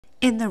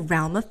In the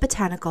realm of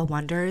botanical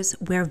wonders,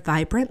 where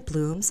vibrant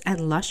blooms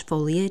and lush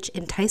foliage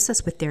entice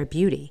us with their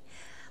beauty,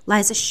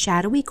 lies a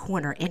shadowy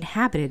corner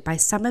inhabited by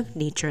some of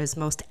nature's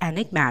most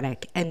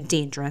enigmatic and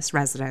dangerous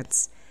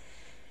residents.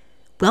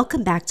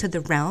 Welcome back to the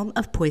realm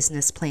of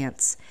poisonous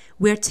plants,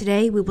 where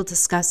today we will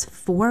discuss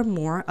 4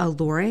 more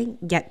alluring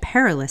yet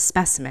perilous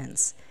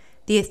specimens: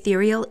 the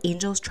ethereal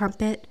Angels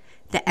Trumpet,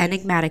 the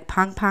enigmatic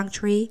Pong Pong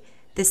Tree,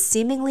 the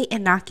seemingly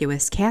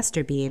innocuous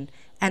Castor Bean,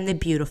 and the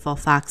beautiful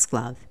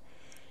Foxglove.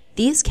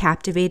 These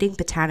captivating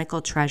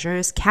botanical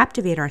treasures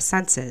captivate our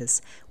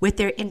senses with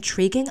their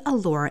intriguing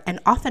allure and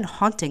often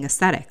haunting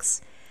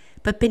aesthetics.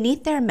 But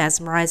beneath their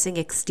mesmerizing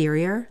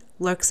exterior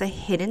lurks a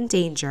hidden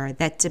danger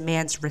that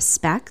demands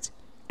respect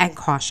and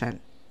caution.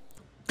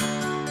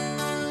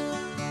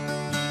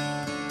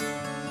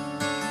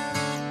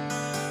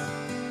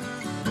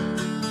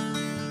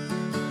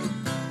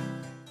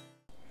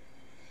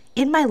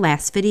 In my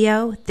last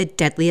video, The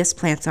Deadliest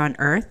Plants on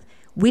Earth,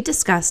 we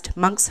discussed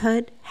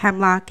monkshood,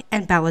 hemlock,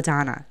 and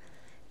belladonna.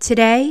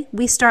 Today,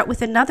 we start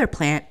with another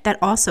plant that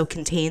also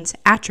contains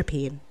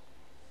atropine.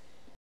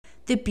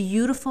 The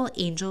beautiful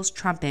Angels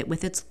Trumpet,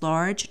 with its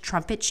large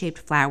trumpet-shaped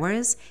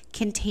flowers,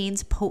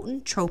 contains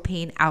potent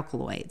tropane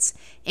alkaloids,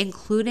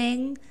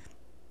 including,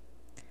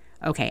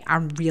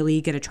 I'm really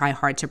going to try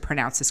hard to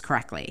pronounce this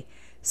correctly,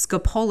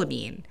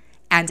 scopolamine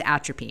and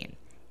atropine.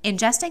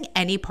 Ingesting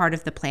any part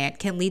of the plant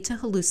can lead to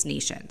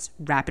hallucinations,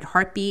 rapid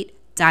heartbeat,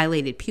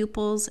 dilated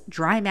pupils,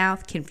 dry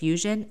mouth,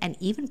 confusion, and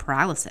even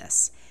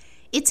paralysis.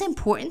 It's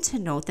important to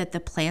note that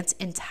the plant's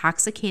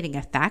intoxicating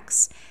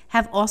effects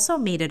have also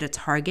made it a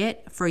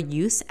target for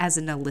use as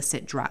an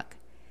illicit drug.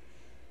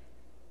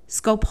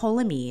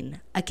 Scopolamine,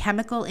 a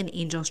chemical in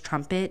Angel's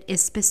Trumpet,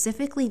 is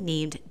specifically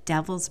named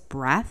devil's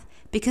breath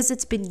because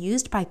it's been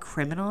used by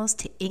criminals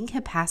to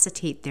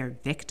incapacitate their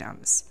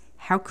victims.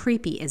 How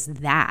creepy is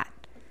that?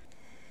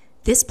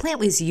 This plant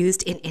was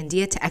used in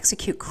India to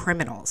execute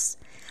criminals.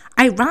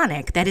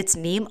 Ironic that its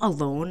name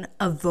alone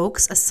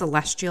evokes a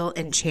celestial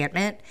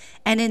enchantment,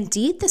 and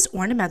indeed this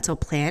ornamental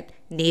plant,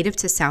 native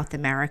to South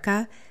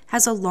America,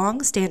 has a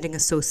long-standing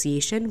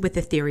association with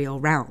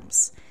ethereal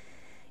realms.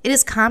 It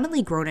is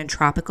commonly grown in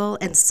tropical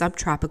and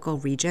subtropical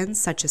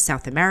regions such as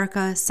South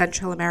America,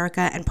 Central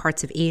America, and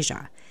parts of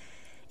Asia.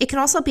 It can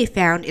also be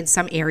found in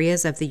some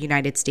areas of the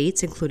United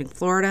States, including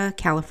Florida,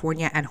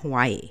 California, and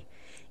Hawaii.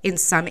 In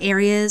some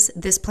areas,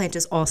 this plant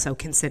is also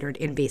considered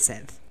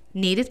invasive.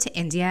 Native to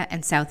India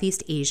and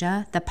Southeast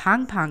Asia, the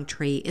Pong Pong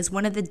Tree is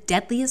one of the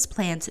deadliest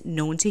plants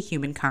known to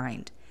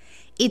humankind.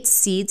 Its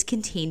seeds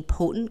contain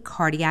potent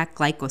cardiac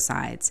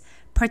glycosides,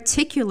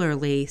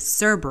 particularly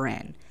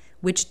cerberin,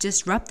 which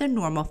disrupt the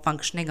normal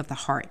functioning of the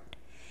heart.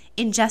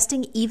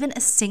 Ingesting even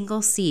a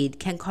single seed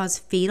can cause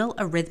fatal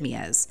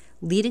arrhythmias,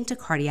 leading to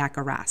cardiac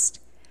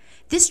arrest.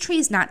 This tree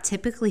is not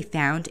typically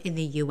found in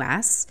the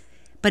U.S.,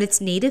 but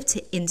it's native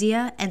to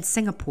India and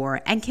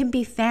Singapore and can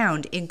be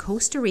found in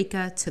Costa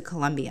Rica to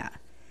Colombia.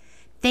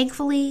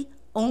 Thankfully,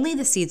 only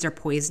the seeds are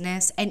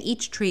poisonous, and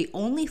each tree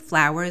only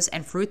flowers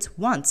and fruits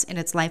once in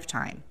its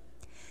lifetime.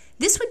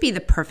 This would be the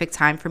perfect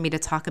time for me to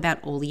talk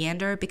about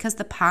oleander because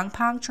the Pong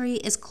Pong Tree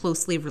is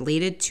closely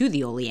related to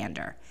the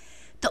oleander.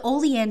 The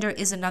oleander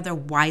is another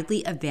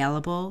widely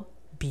available,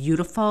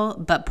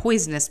 beautiful, but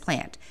poisonous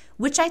plant,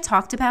 which I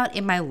talked about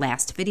in my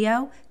last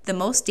video, The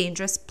Most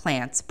Dangerous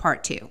Plants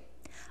Part 2.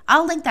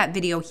 I'll link that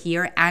video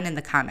here and in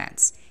the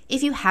comments.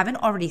 If you haven't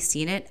already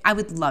seen it, I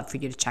would love for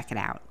you to check it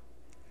out.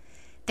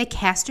 The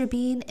castor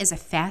bean is a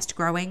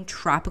fast-growing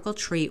tropical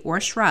tree or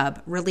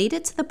shrub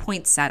related to the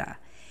poinsettia.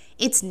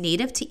 It's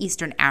native to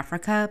Eastern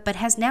Africa, but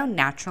has now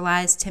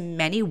naturalized to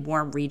many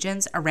warm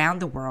regions around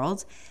the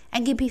world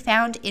and can be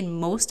found in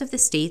most of the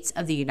states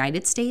of the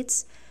United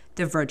States,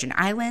 the Virgin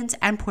Islands,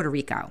 and Puerto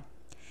Rico.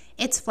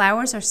 Its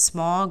flowers are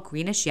small,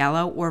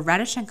 greenish-yellow, or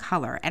reddish in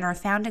color and are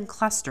found in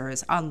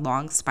clusters on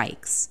long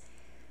spikes.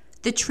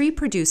 The tree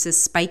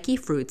produces spiky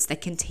fruits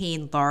that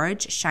contain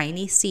large,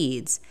 shiny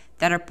seeds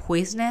that are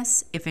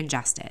poisonous if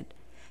ingested.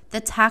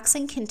 The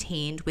toxin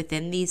contained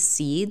within these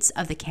seeds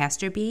of the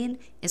castor bean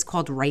is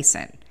called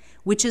ricin,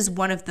 which is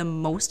one of the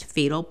most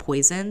fatal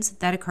poisons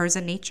that occurs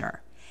in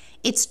nature.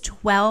 It's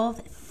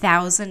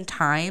 12,000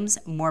 times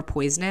more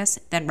poisonous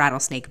than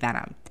rattlesnake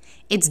venom.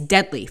 It's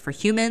deadly for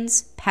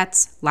humans,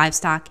 pets,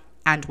 livestock,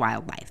 and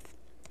wildlife.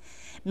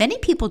 Many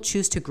people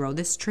choose to grow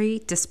this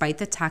tree despite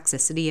the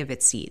toxicity of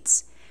its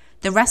seeds.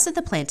 The rest of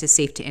the plant is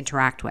safe to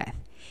interact with.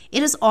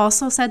 It is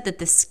also said that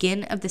the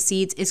skin of the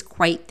seeds is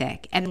quite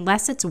thick, and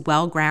unless it's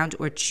well ground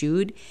or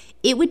chewed,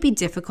 it would be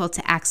difficult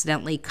to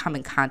accidentally come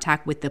in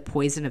contact with the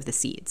poison of the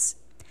seeds.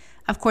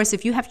 Of course,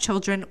 if you have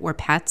children or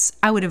pets,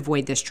 I would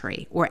avoid this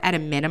tree, or at a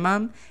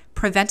minimum,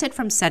 prevent it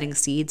from setting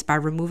seeds by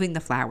removing the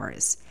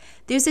flowers.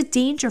 There's a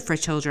danger for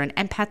children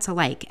and pets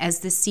alike, as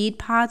the seed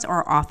pods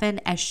are often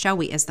as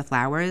showy as the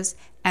flowers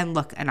and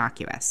look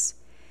innocuous.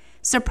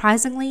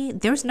 Surprisingly,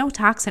 there's no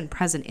toxin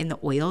present in the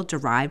oil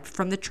derived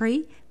from the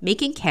tree,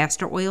 making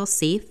castor oil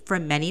safe for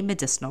many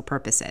medicinal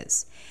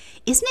purposes.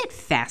 Isn't it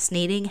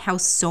fascinating how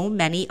so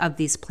many of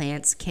these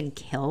plants can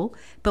kill,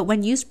 but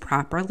when used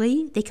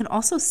properly, they can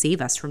also save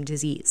us from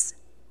disease?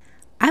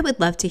 I would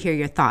love to hear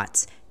your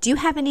thoughts. Do you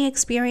have any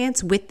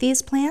experience with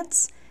these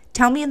plants?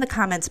 Tell me in the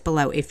comments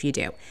below if you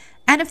do.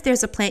 And if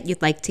there's a plant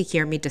you'd like to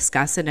hear me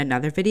discuss in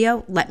another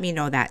video, let me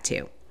know that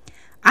too.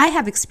 I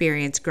have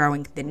experience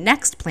growing the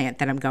next plant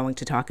that I'm going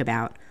to talk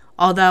about,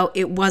 although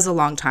it was a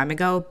long time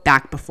ago,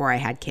 back before I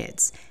had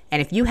kids.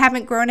 And if you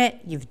haven't grown it,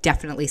 you've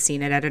definitely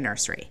seen it at a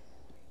nursery.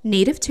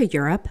 Native to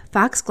Europe,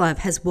 foxglove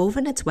has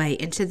woven its way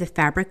into the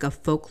fabric of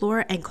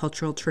folklore and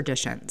cultural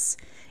traditions.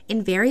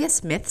 In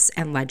various myths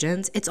and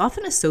legends, it's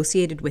often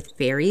associated with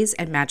fairies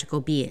and magical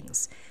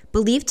beings,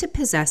 believed to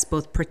possess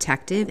both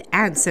protective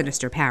and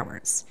sinister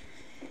powers.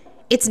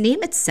 Its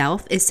name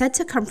itself is said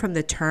to come from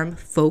the term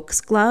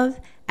foxglove,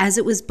 as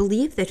it was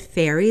believed that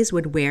fairies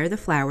would wear the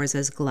flowers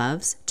as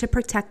gloves to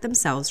protect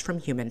themselves from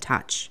human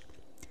touch.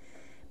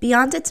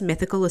 Beyond its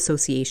mythical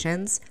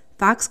associations,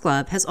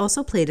 foxglove has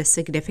also played a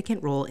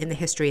significant role in the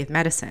history of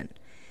medicine.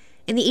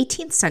 In the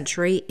 18th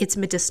century, its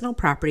medicinal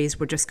properties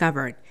were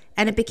discovered,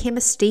 and it became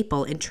a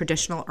staple in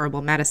traditional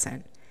herbal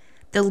medicine.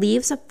 The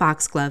leaves of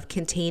foxglove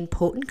contain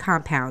potent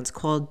compounds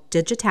called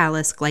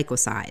digitalis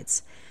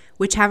glycosides,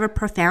 which have a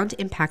profound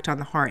impact on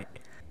the heart.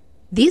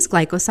 These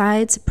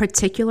glycosides,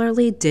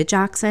 particularly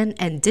digoxin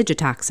and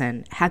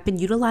digitoxin, have been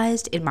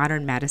utilized in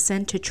modern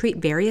medicine to treat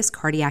various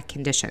cardiac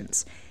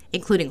conditions,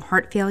 including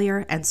heart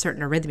failure and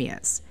certain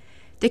arrhythmias.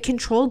 The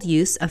controlled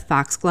use of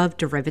foxglove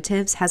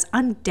derivatives has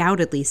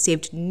undoubtedly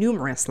saved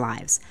numerous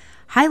lives,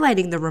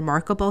 highlighting the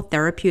remarkable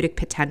therapeutic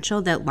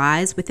potential that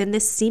lies within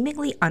this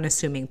seemingly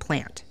unassuming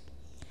plant.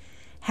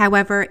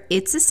 However,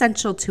 it's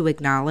essential to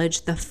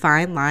acknowledge the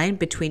fine line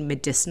between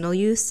medicinal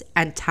use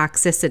and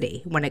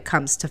toxicity when it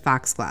comes to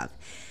foxglove.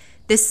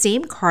 The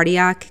same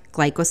cardiac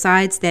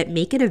glycosides that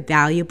make it a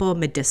valuable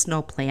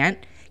medicinal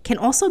plant can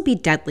also be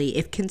deadly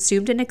if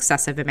consumed in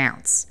excessive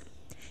amounts.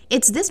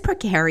 It's this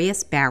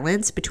precarious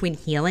balance between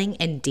healing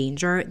and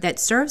danger that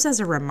serves as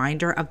a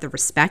reminder of the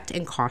respect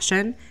and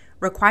caution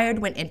required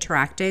when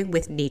interacting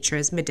with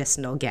nature's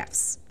medicinal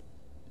gifts.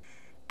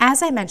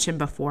 As I mentioned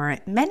before,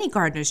 many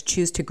gardeners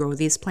choose to grow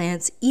these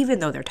plants even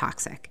though they're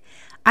toxic.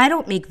 I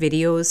don't make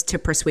videos to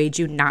persuade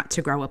you not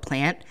to grow a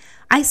plant.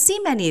 I see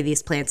many of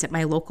these plants at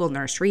my local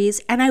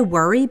nurseries, and I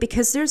worry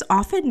because there's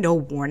often no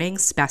warning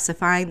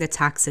specifying the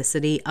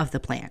toxicity of the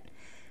plant.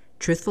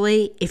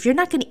 Truthfully, if you're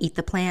not going to eat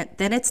the plant,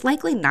 then it's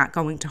likely not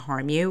going to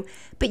harm you,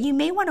 but you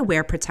may want to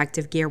wear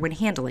protective gear when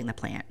handling the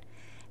plant.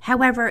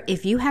 However,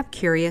 if you have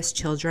curious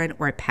children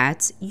or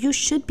pets, you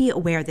should be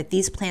aware that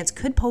these plants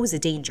could pose a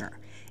danger,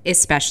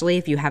 especially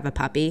if you have a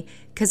puppy,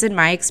 because in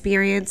my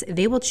experience,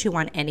 they will chew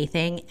on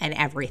anything and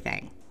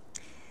everything.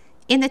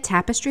 In the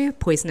tapestry of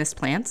poisonous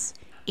plants,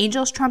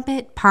 Angels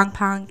Trumpet, Pong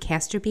Pong,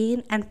 Castor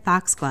Bean, and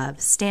Foxglove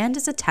stand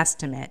as a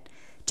testament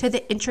to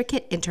the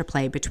intricate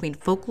interplay between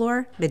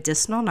folklore,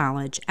 medicinal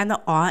knowledge, and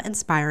the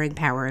awe-inspiring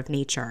power of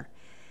nature.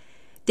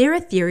 Their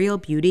ethereal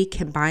beauty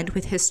combined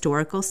with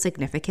historical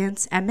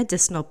significance and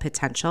medicinal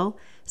potential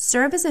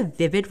serve as a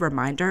vivid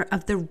reminder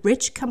of the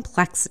rich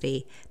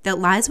complexity that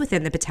lies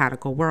within the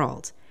botanical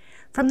world.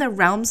 From the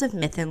realms of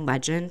myth and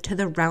legend to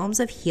the realms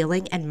of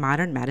healing and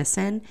modern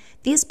medicine,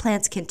 these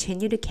plants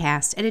continue to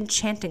cast an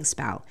enchanting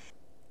spell,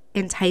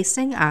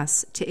 enticing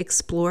us to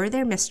explore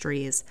their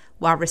mysteries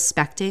while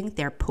respecting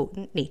their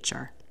potent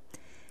nature.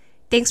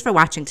 Thanks for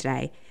watching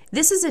today.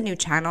 This is a new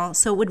channel,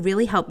 so it would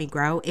really help me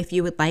grow if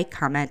you would like,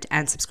 comment,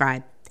 and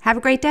subscribe. Have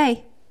a great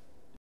day!